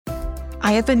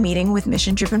I have been meeting with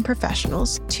mission-driven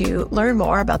professionals to learn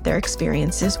more about their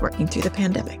experiences working through the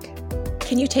pandemic.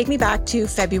 Can you take me back to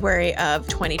February of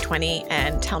 2020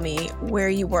 and tell me where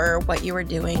you were, what you were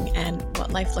doing, and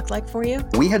what life looked like for you?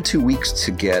 We had 2 weeks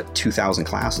to get 2,000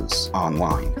 classes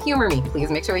online. Humor me,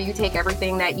 please. Make sure you take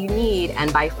everything that you need.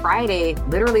 And by Friday,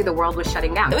 literally the world was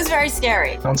shutting down. It was very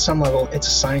scary. On some level, it's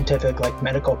a scientific,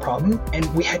 medical problem, and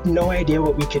we had no idea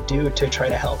what we could do to try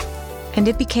to help. And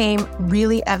it became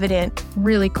really evident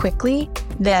really quickly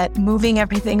that moving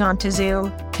everything onto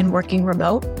Zoom and working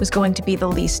remote was going to be the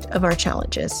least of our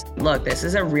challenges. Look, this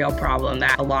is a real problem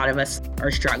that a lot of us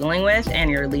are struggling with, and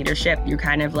your leadership, you're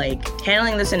kind of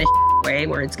handling this in a way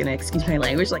where it's gonna, excuse my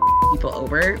language, people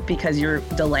over because you're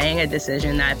delaying a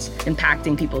decision that's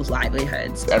impacting people's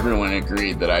livelihoods. Everyone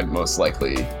agreed that I'd most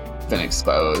likely been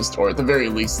exposed, or at the very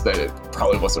least that it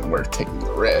probably wasn't worth taking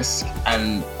the risk.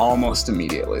 And almost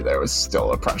immediately there was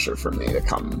still a pressure for me to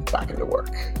come back into work.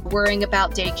 Worrying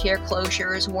about daycare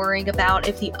closures, worrying about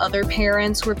if the other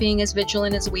parents were being as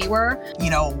vigilant as we were.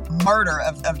 Murder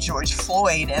of George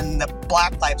Floyd and the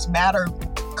Black Lives Matter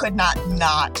could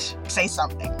not say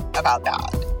something about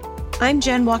that. I'm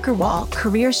Jen Walker-Wall,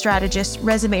 career strategist,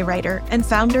 resume writer, and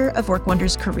founder of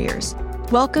WorkWonders Careers.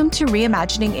 Welcome to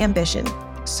Reimagining Ambition.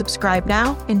 Subscribe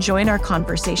now and join our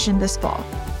conversation this fall.